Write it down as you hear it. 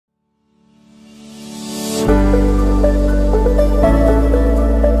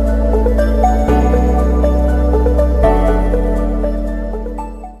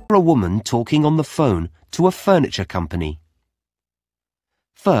woman talking on the phone to a furniture company.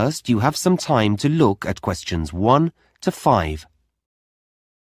 First, you have some time to look at questions 1 to 5.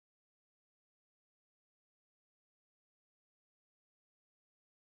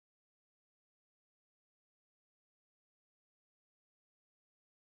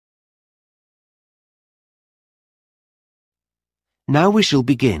 Now we shall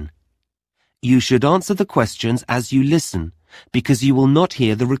begin. You should answer the questions as you listen, because you will not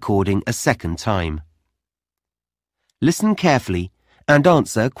hear the recording a second time. Listen carefully and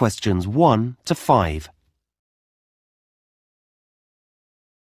answer questions 1 to 5.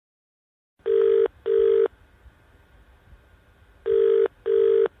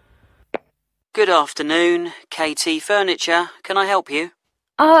 Good afternoon, KT Furniture. Can I help you?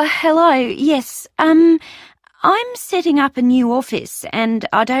 Oh, hello. Yes, I'm setting up a new office and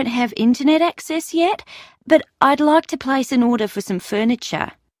I don't have internet access yet, but I'd like to place an order for some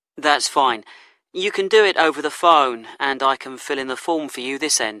furniture. That's fine. You can do it over the phone and I can fill in the form for you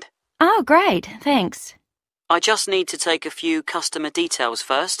this end. Oh, great. Thanks. I just need to take a few customer details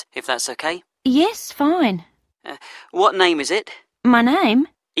first, if that's okay. Yes, fine. What name is it? My name?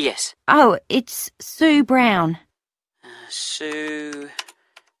 Yes. Oh, it's Sue Brown. Sue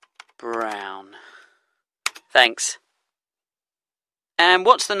Brown. Thanks. And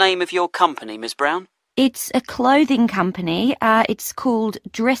what's the name of your company, Miss Brown? It's a clothing company. It's called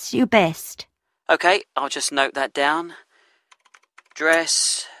Dress Your Best. Okay, I'll just note that down.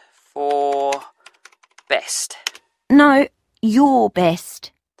 Dress for best. No, Your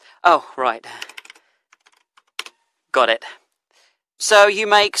Best. Oh, right. Got it. So you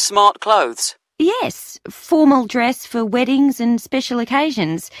make smart clothes? Yes, formal dress for weddings and special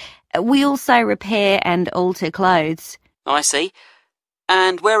occasions. We also repair and alter clothes. I see.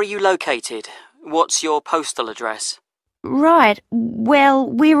 And where are you located? What's your postal address? Right, well,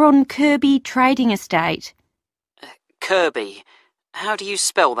 we're on Kirby Trading Estate. Kirby. How do you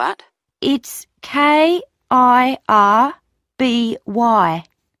spell that? It's Kirby.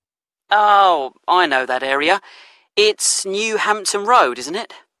 Oh, I know that area. It's New Hampton Road, isn't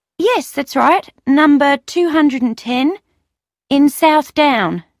it? Yes, that's right. Number 210 in South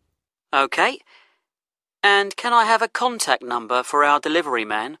Down. Okay. And can I have a contact number for our delivery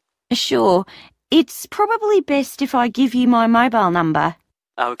man? Sure. It's probably best if I give you my mobile number.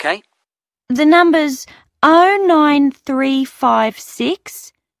 Okay. The number's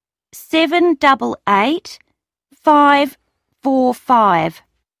 09356 788 545.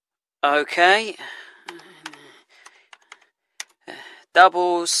 Okay.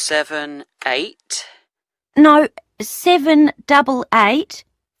 778. No, 788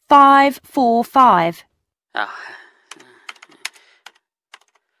 545. Oh.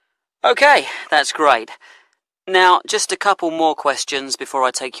 Okay, that's great. Now, just a couple more questions before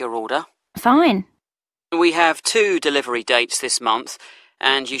I take your order. Fine. We have 2 delivery dates this month,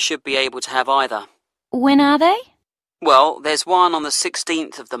 and you should be able to have either. When are they? Well, there's one on the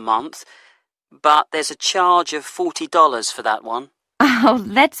 16th of the month, but there's a charge of $40 for that one. Oh,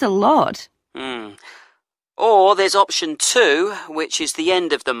 that's a lot. Or there's option 2, which is the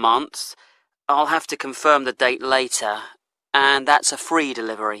end of the month. I'll have to confirm the date later, and that's a free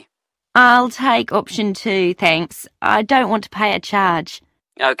delivery. I'll take option 2, thanks. I don't want to pay a charge.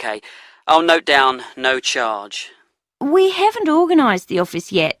 Okay, I'll note down no charge. We haven't organised the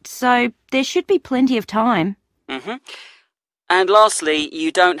office yet, so there should be plenty of time. And lastly,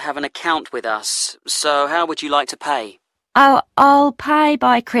 you don't have an account with us, so how would you like to pay? Oh, I'll pay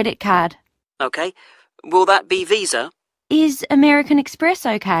by credit card. Okay, will that be Visa? Is American Express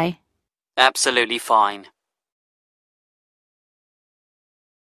okay? Absolutely fine.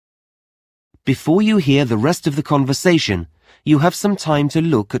 Before you hear the rest of the conversation, you have some time to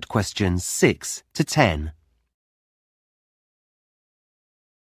look at questions 6 to 10.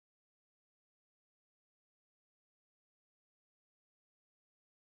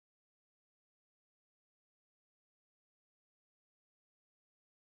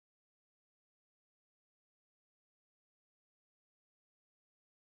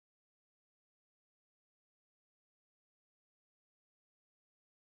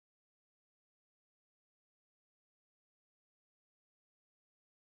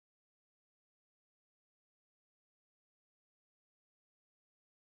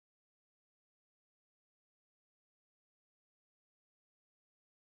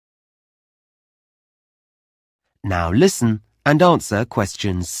 Now listen and answer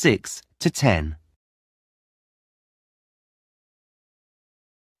questions 6 to 10.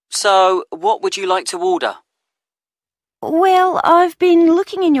 So, what would you like to order? Well, I've been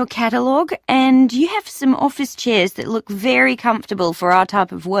looking in your catalogue and you have some office chairs that look very comfortable for our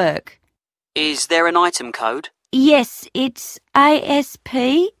type of work. Is there an item code? Yes, it's ASP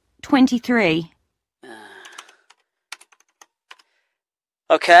 23.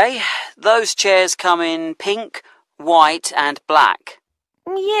 OK, those chairs come in pink, white and black.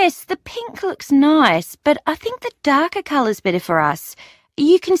 Yes, the pink looks nice, but I think the darker colour's better for us.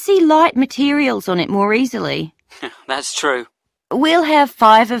 You can see light materials on it more easily. That's true. We'll have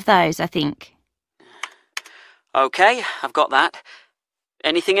 5 of those, I think. OK, I've got that.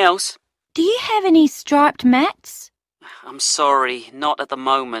 Anything else? Do you have any striped mats? I'm sorry, not at the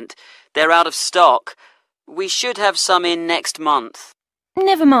moment. They're out of stock. We should have some in next month.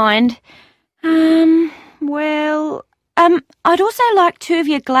 Never mind. I'd also like 2 of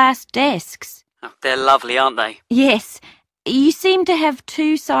your glass desks. Oh, they're lovely, aren't they? Yes. You seem to have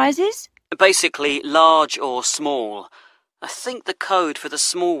 2 sizes? Basically, large or small. I think the code for the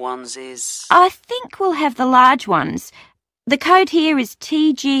small ones is... I think we'll have the large ones. The code here is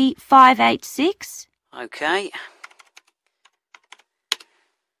TG586. OK.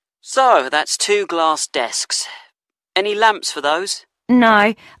 So, that's 2 glass desks. Any lamps for those?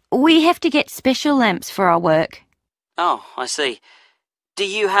 No, we have to get special lamps for our work. Oh, I see. Do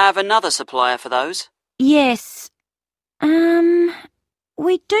you have another supplier for those? Yes.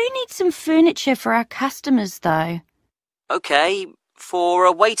 We do need some furniture for our customers, though. OK, for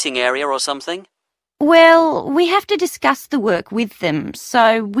a waiting area or something? Well, we have to discuss the work with them,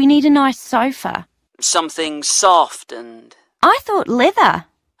 so we need a nice sofa. Something soft and... I thought leather.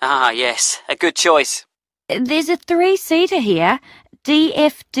 Ah, yes, a good choice. There's a 3-seater here,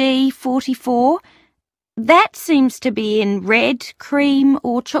 DFD 44. That seems to be in red, cream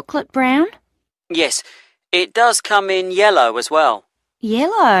or chocolate brown. Yes, it does come in yellow as well.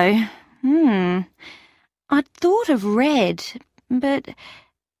 Yellow? I'd thought of red, but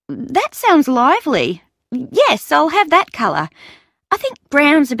that sounds lively. Yes, I'll have that colour. I think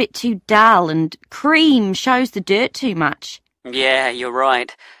brown's a bit too dull and cream shows the dirt too much. Yeah, you're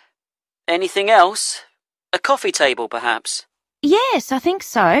right. Anything else? A coffee table, perhaps? Yes, I think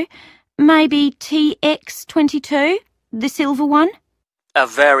so. Maybe TX22, the silver one? A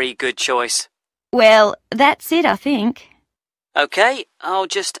very good choice. Well, that's it, I think. OK, I'll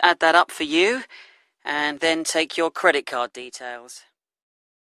just add that up for you, and then take your credit card details.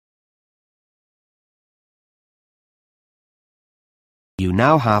 You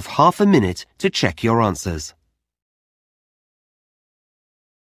now have half a minute to check your answers.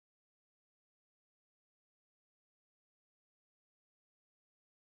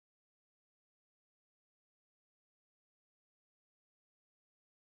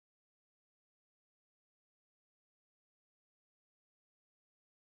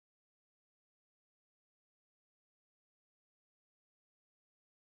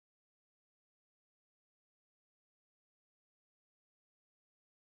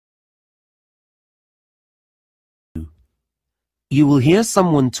 You will hear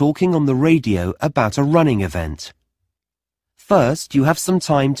someone talking on the radio about a running event. First, you have some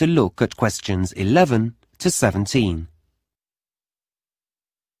time to look at questions 11 to 17.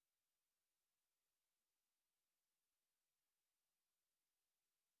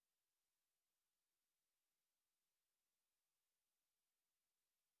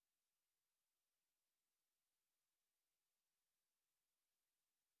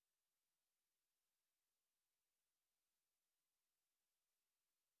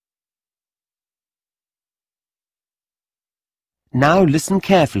 Now listen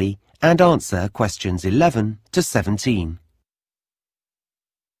carefully and answer questions 11 to 17.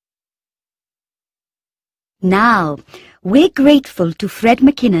 Now, we're grateful to Fred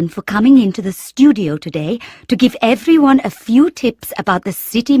McKinnon for coming into the studio today to give everyone a few tips about the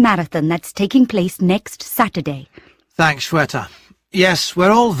city marathon that's taking place next Saturday. Thanks, Shweta. Yes,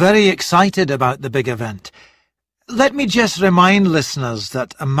 we're all very excited about the big event. Let me just remind listeners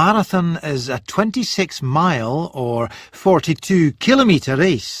that a marathon is a 26-mile or 42-kilometre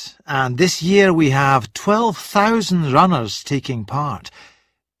race, and this year we have 12,000 runners taking part.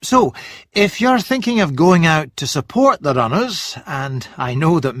 So, if you're thinking of going out to support the runners, and I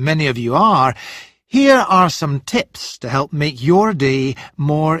know that many of you are, here are some tips to help make your day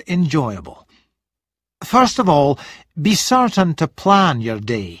more enjoyable. First of all, be certain to plan your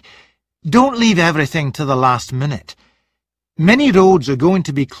day. Don't leave everything to the last minute. Many roads are going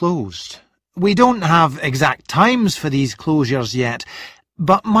to be closed. We don't have exact times for these closures yet,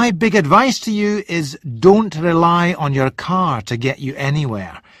 but my big advice to you is don't rely on your car to get you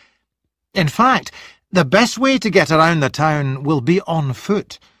anywhere. In fact, the best way to get around the town will be on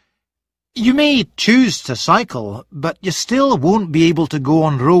foot. You may choose to cycle, but you still won't be able to go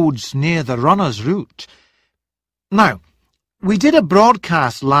on roads near the runner's route. Now, we did a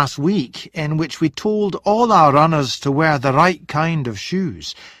broadcast last week in which we told all our runners to wear the right kind of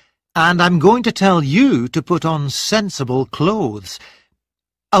shoes, and I'm going to tell you to put on sensible clothes.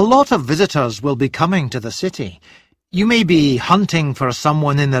 A lot of visitors will be coming to the city. You may be hunting for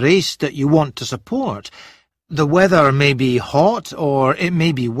someone in the race that you want to support. The weather may be hot or it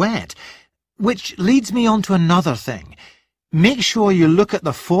may be wet, which leads me on to another thing. Make sure you look at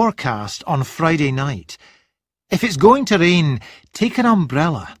the forecast on Friday night. If it's going to rain, take an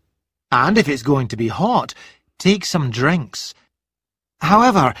umbrella. And if it's going to be hot, take some drinks.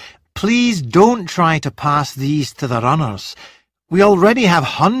 However, please don't try to pass these to the runners. We already have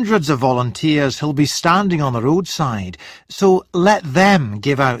hundreds of volunteers who'll be standing on the roadside, so let them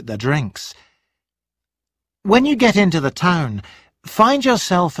give out the drinks. When you get into the town, find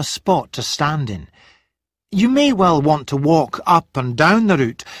yourself a spot to stand in. You may well want to walk up and down the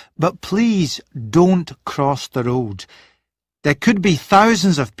route, but please don't cross the road. There could be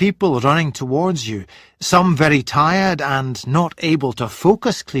thousands of people running towards you, some very tired and not able to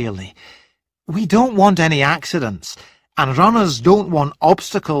focus clearly. We don't want any accidents, and runners don't want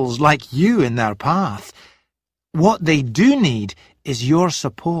obstacles like you in their path. What they do need is your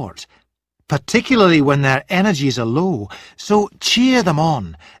support, particularly when their energies are low, so cheer them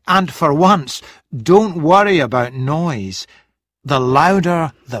on, and for once, don't worry about noise. The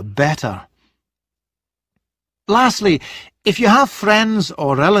louder, the better. Lastly, if you have friends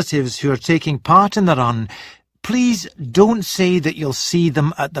or relatives who are taking part in the run, please don't say that you'll see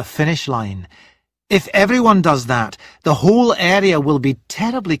them at the finish line. If everyone does that, the whole area will be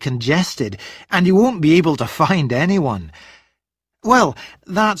terribly congested, and you won't be able to find anyone. Well,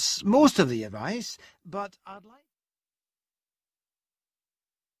 that's most of the advice, but I'd like...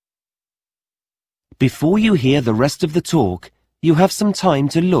 Before you hear the rest of the talk, you have some time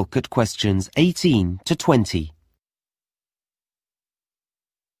to look at questions 18 to 20.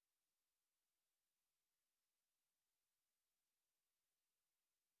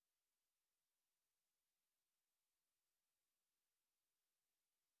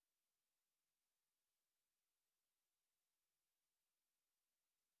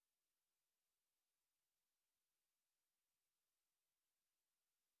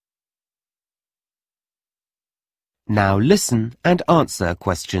 Now listen and answer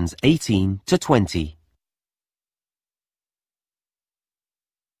questions 18 to 20.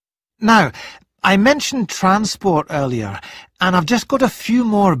 Now, I mentioned transport earlier, and I've just got a few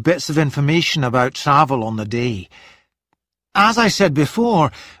more bits of information about travel on the day. As I said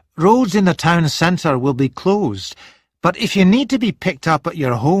before, roads in the town centre will be closed, but if you need to be picked up at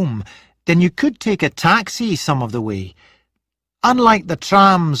your home, then you could take a taxi some of the way. Unlike the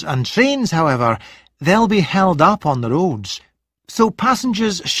trams and trains, however, they'll be held up on the roads, so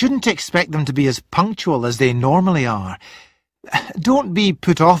passengers shouldn't expect them to be as punctual as they normally are. Don't be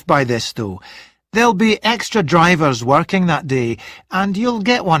put off by this, though. There'll be extra drivers working that day, and you'll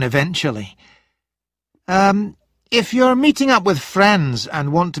get one eventually. If you're meeting up with friends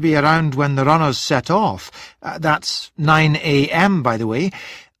and want to be around when the runners set off, that's 9 a.m. by the way,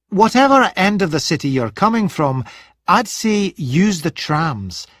 whatever end of the city you're coming from, I'd say use the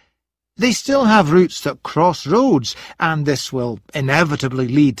trams. They still have routes that cross roads, and this will inevitably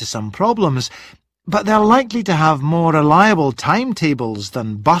lead to some problems, but they're likely to have more reliable timetables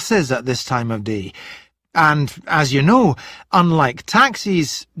than buses at this time of day. And, as you know, unlike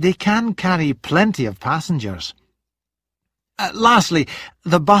taxis, they can carry plenty of passengers. Lastly,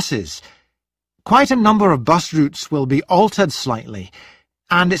 the buses. Quite a number of bus routes will be altered slightly,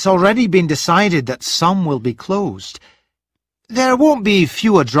 and it's already been decided that some will be closed. There won't be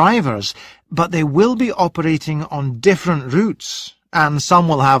fewer drivers, but they will be operating on different routes, and some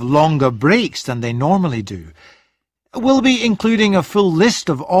will have longer breaks than they normally do. We'll be including a full list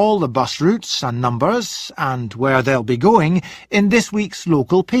of all the bus routes and numbers, and where they'll be going, in this week's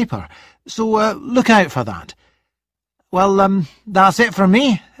local paper, so look out for that. Well, that's it from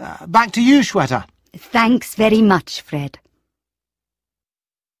me. Back to you, Shweta. Thanks very much, Fred.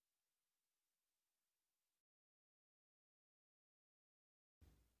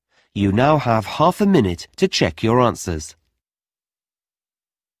 You now have half a minute to check your answers.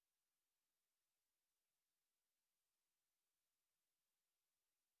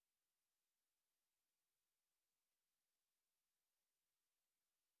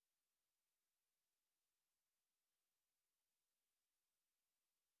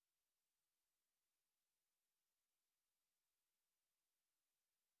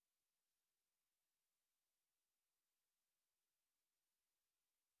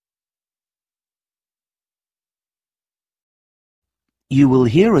 You will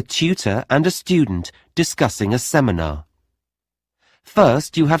hear a tutor and a student discussing a seminar.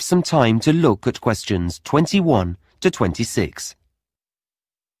 First, you have some time to look at questions 21 to 26.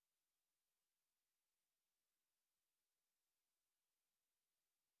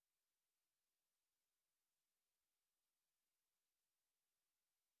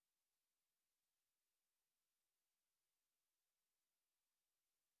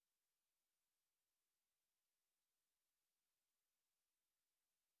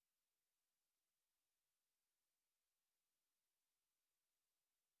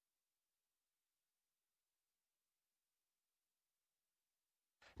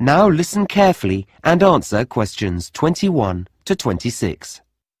 Now listen carefully and answer questions 21 to 26.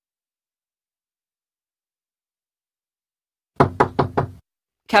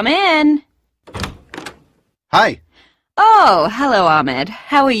 Come in. Hi. Oh, hello, Ahmed.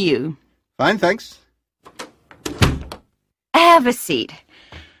 How are you? Fine, thanks. Have a seat.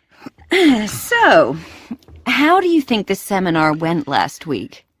 So, how do you think the seminar went last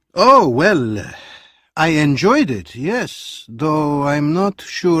week? Oh, well, I enjoyed it, yes, though I'm not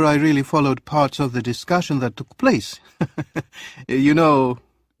sure I really followed parts of the discussion that took place. You know,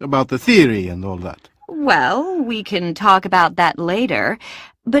 about the theory and all that. Well, we can talk about that later,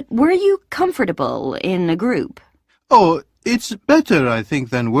 but were you comfortable in a group? Oh, it's better, I think,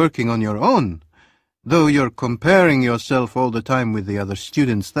 than working on your own, though you're comparing yourself all the time with the other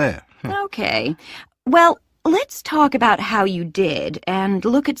students there. Okay. Well, let's talk about how you did and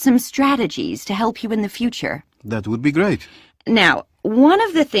look at some strategies to help you in the future. That would be great. Now, one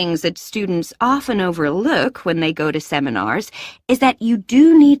of the things that students often overlook when they go to seminars is that you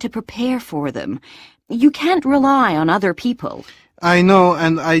do need to prepare for them. You can't rely on other people. I know,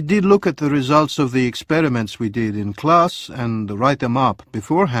 and I did look at the results of the experiments we did in class and write them up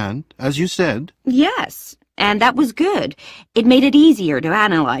beforehand, as you said. Yes, and that was good. It made it easier to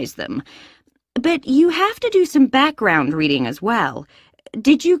analyze them. But you have to do some background reading as well.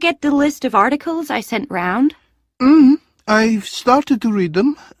 Did you get the list of articles I sent round? I've started to read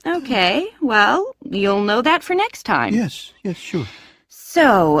them. Okay, well, you'll know that for next time. Yes, sure.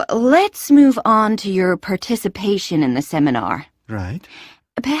 So, let's move on to your participation in the seminar. Right.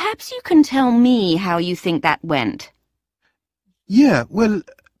 Perhaps you can tell me how you think that went. Yeah, well,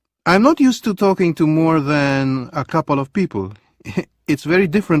 I'm not used to talking to more than a couple of people. It's very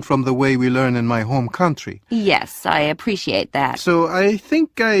different from the way we learn in my home country. Yes, I appreciate that. So I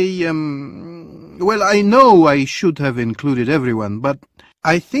think well, I know I should have included everyone, but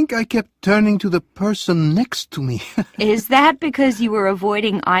I think I kept turning to the person next to me. Is that because you were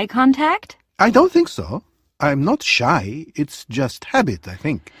avoiding eye contact? I don't think so. I'm not shy. It's just habit, I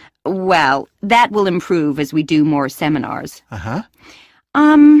think. Well, that will improve as we do more seminars. Uh-huh.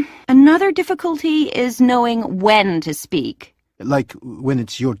 Another difficulty is knowing when to speak. Like when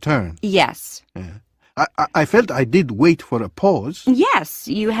it's your turn. Yes. Yeah. I felt I did wait for a pause. Yes,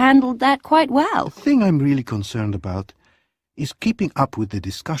 you handled that quite well. The thing I'm really concerned about is keeping up with the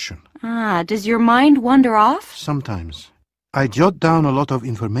discussion. Does your mind wander off? Sometimes. I jot down a lot of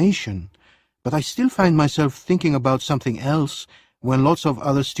information, but I still find myself thinking about something else when lots of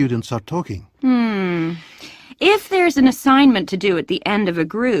other students are talking. If there's an assignment to do at the end of a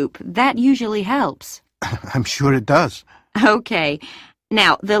group, that usually helps. I'm sure it does. Okay.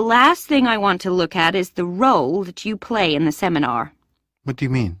 Now, the last thing I want to look at is the role that you play in the seminar. What do you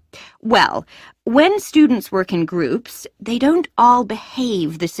mean? Well, when students work in groups, they don't all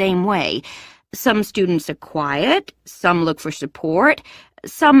behave the same way. Some students are quiet, some look for support,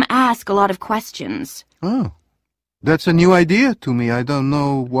 some ask a lot of questions. Oh, that's a new idea to me. I don't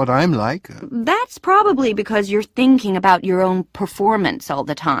know what I'm like. That's probably because you're thinking about your own performance all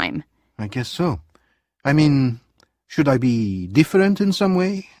the time. I guess so. I mean, should I be different in some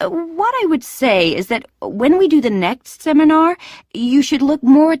way? What I would say is that when we do the next seminar, you should look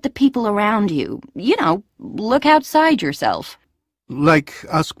more at the people around you. You know, look outside yourself. Like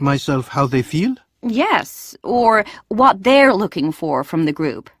ask myself how they feel? Yes, or what they're looking for from the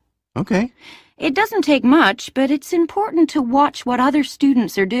group. Okay. It doesn't take much, but it's important to watch what other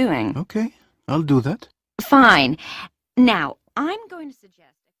students are doing. Okay, I'll do that. Fine. Now, I'm going to suggest...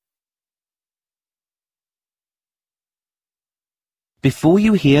 Before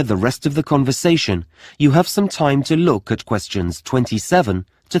you hear the rest of the conversation, you have some time to look at questions 27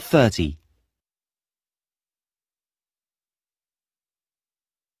 to 30.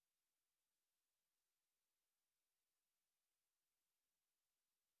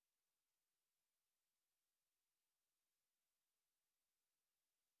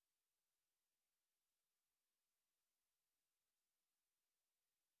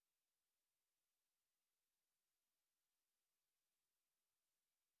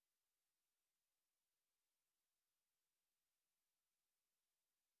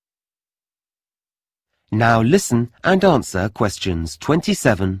 Now listen and answer questions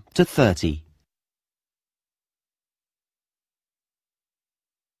 27 to 30.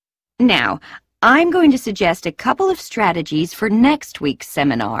 Now, I'm going to suggest a couple of strategies for next week's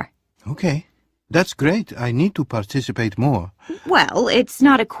seminar. Okay, that's great. I need to participate more. Well, it's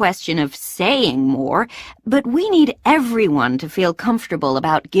not a question of saying more, but we need everyone to feel comfortable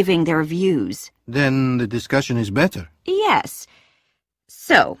about giving their views. Then the discussion is better. Yes.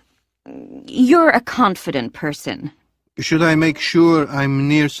 So, you're a confident person. Should I make sure I'm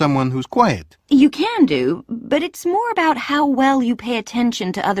near someone who's quiet? You can do, but it's more about how well you pay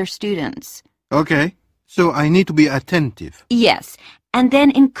attention to other students. Okay, so I need to be attentive. Yes, and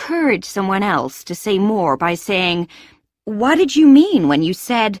then encourage someone else to say more by saying, "What did you mean when you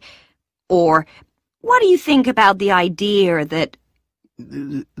said," or "What do you think about the idea that..."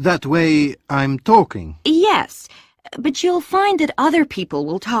 That way I'm talking. Yes, but you'll find that other people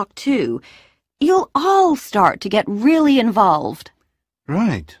will talk too. You'll all start to get really involved.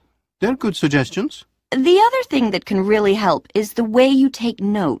 Right. They're good suggestions. The other thing that can really help is the way you take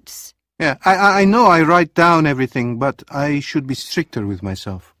notes. Yeah, I know I write down everything, but I should be stricter with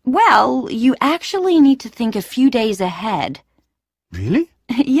myself. Well, you actually need to think a few days ahead. Really?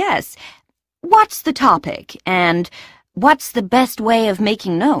 Yes. What's the topic, and what's the best way of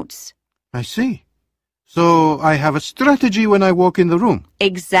making notes? I see. So I have a strategy when I walk in the room.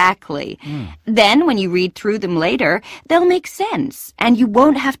 Exactly. Then when you read through them later, they'll make sense, and you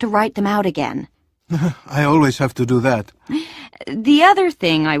won't have to write them out again. I always have to do that. The other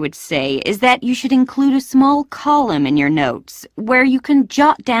thing I would say is that you should include a small column in your notes where you can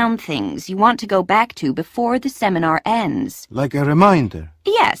jot down things you want to go back to before the seminar ends. Like a reminder.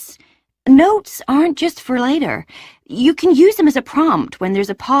 Yes. Notes aren't just for later. You can use them as a prompt when there's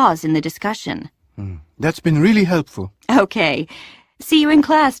a pause in the discussion. That's been really helpful. Okay. See you in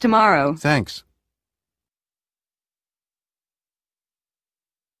class tomorrow. Thanks.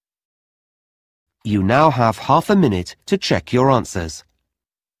 You now have half a minute to check your answers.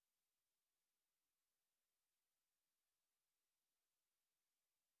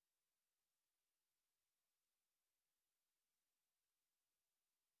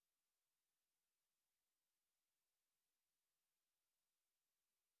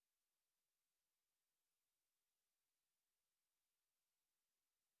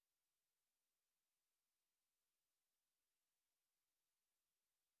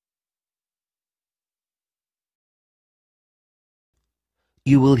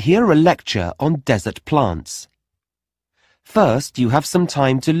 You will hear a lecture on desert plants. First, you have some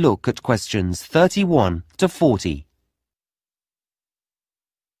time to look at questions 31 to 40.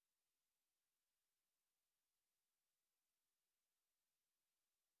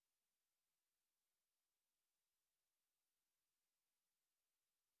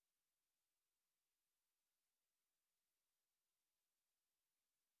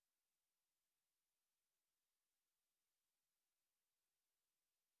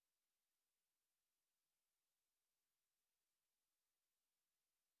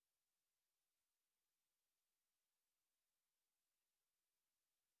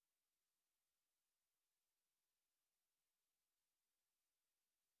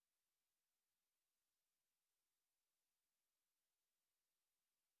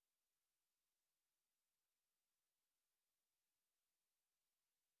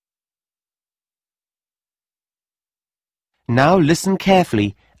 Now listen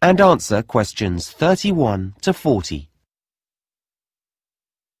carefully and answer questions 31 to 40.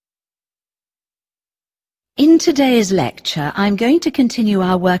 In today's lecture, I'm going to continue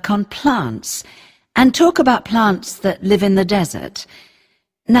our work on plants and talk about plants that live in the desert.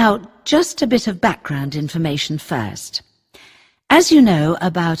 Now, just a bit of background information first. As you know,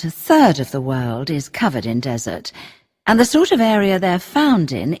 about 1/3 of the world is covered in desert, and the sort of area they're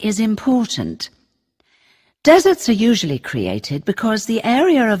found in is important. Deserts are usually created because the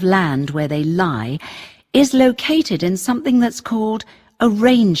area of land where they lie is located in something that's called a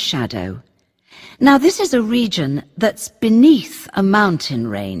rain shadow. Now, this is a region that's beneath a mountain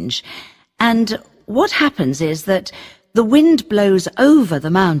range, and what happens is that the wind blows over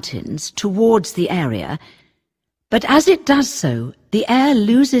the mountains towards the area, but as it does so, the air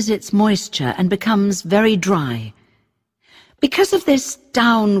loses its moisture and becomes very dry. Because of this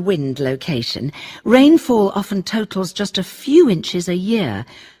downwind location, rainfall often totals just a few inches a year,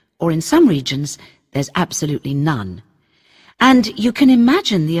 or in some regions, there's absolutely none. And you can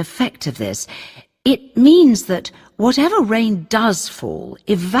imagine the effect of this. It means that whatever rain does fall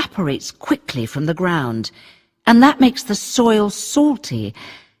evaporates quickly from the ground, and that makes the soil salty,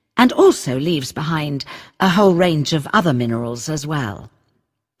 and also leaves behind a whole range of other minerals as well.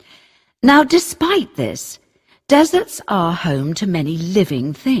 Now, despite this, deserts are home to many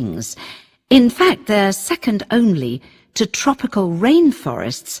living things. In fact, they're second only to tropical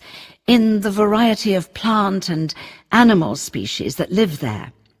rainforests in the variety of plant and animal species that live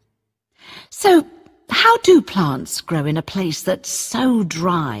there. So, how do plants grow in a place that's so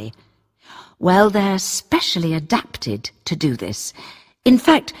dry? Well, they're specially adapted to do this. In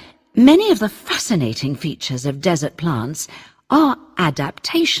fact, many of the fascinating features of desert plants are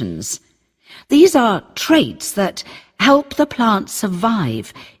adaptations. These are traits that help the plant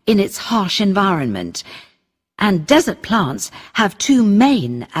survive in its harsh environment. And desert plants have two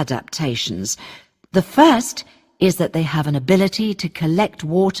main adaptations. The first is that they have an ability to collect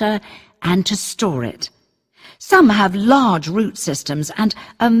water and to store it. Some have large root systems and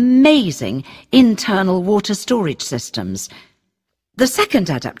amazing internal water storage systems. The second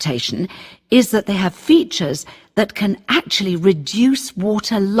adaptation is that they have features that can actually reduce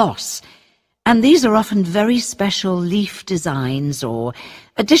water loss, and these are often very special leaf designs or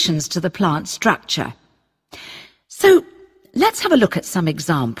additions to the plant structure. So let's have a look at some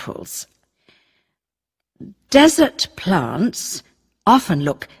examples. Desert plants often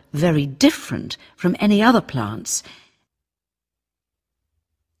look very different from any other plants.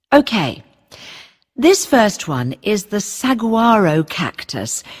 Okay, this first one is the saguaro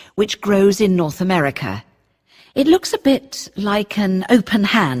cactus, which grows in North America. It looks a bit like an open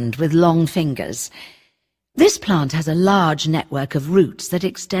hand with long fingers. This plant has a large network of roots that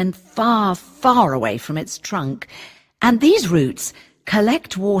extend far, far away from its trunk, and these roots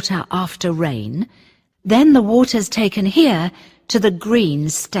collect water after rain. Then the water's taken here to the green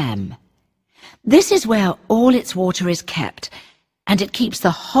stem. This is where all its water is kept, and it keeps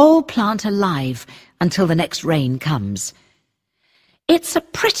the whole plant alive until the next rain comes. It's a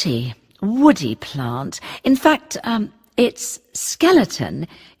pretty, woody plant. In fact, its skeleton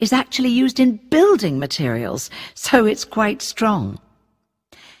is actually used in building materials, so it's quite strong.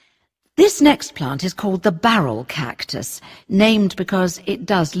 This next plant is called the barrel cactus, named because it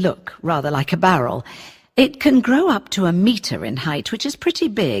does look rather like a barrel. It can grow up to 1 meter in height, which is pretty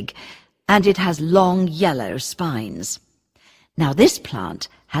big, and it has long yellow spines. Now, this plant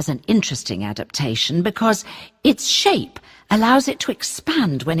has an interesting adaptation because its shape allows it to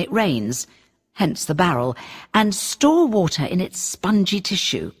expand when it rains, hence the barrel, and store water in its spongy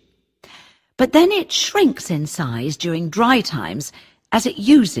tissue. But then it shrinks in size during dry times as it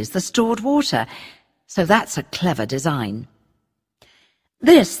uses the stored water, so that's a clever design.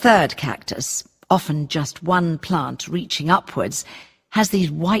 This third cactus, often just one plant reaching upwards, has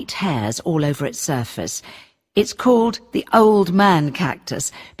these white hairs all over its surface. It's called the old man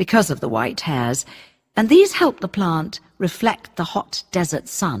cactus because of the white hairs, and these help the plant reflect the hot desert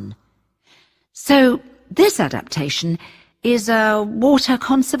sun. So this adaptation is a water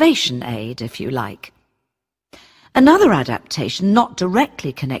conservation aid, if you like. Another adaptation, not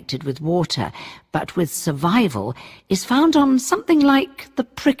directly connected with water, but with survival, is found on something like the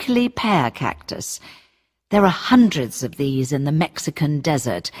prickly pear cactus. There are hundreds of these in the Mexican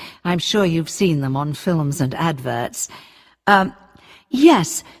desert. I'm sure you've seen them on films and adverts.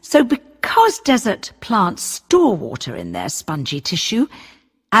 Yes, so because desert plants store water in their spongy tissue,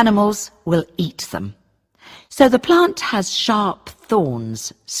 animals will eat them. So the plant has sharp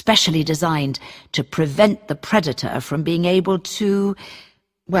thorns, specially designed to prevent the predator from being able to,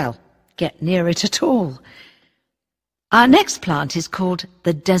 well, get near it at all. Our next plant is called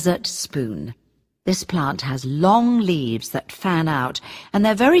the desert spoon. This plant has long leaves that fan out, and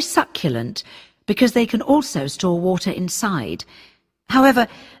they're very succulent because they can also store water inside. However,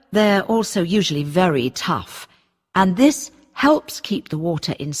 they're also usually very tough, and this helps keep the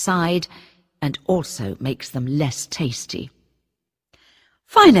water inside and also makes them less tasty.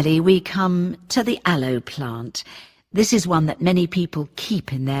 Finally, we come to the aloe plant. This is one that many people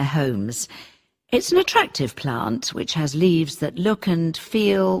keep in their homes. It's an attractive plant which has leaves that look and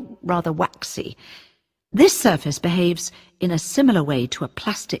feel rather waxy. This surface behaves in a similar way to a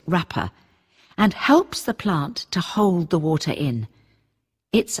plastic wrapper and helps the plant to hold the water in.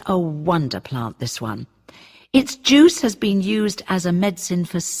 It's a wonder plant, this one. Its juice has been used as a medicine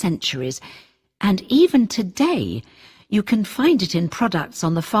for centuries, and even today you can find it in products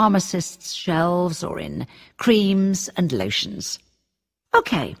on the pharmacist's shelves or in creams and lotions.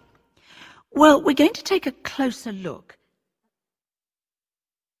 Okay, well, we're going to take a closer look.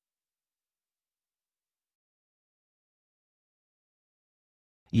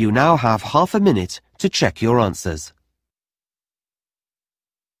 You now have half a minute to check your answers.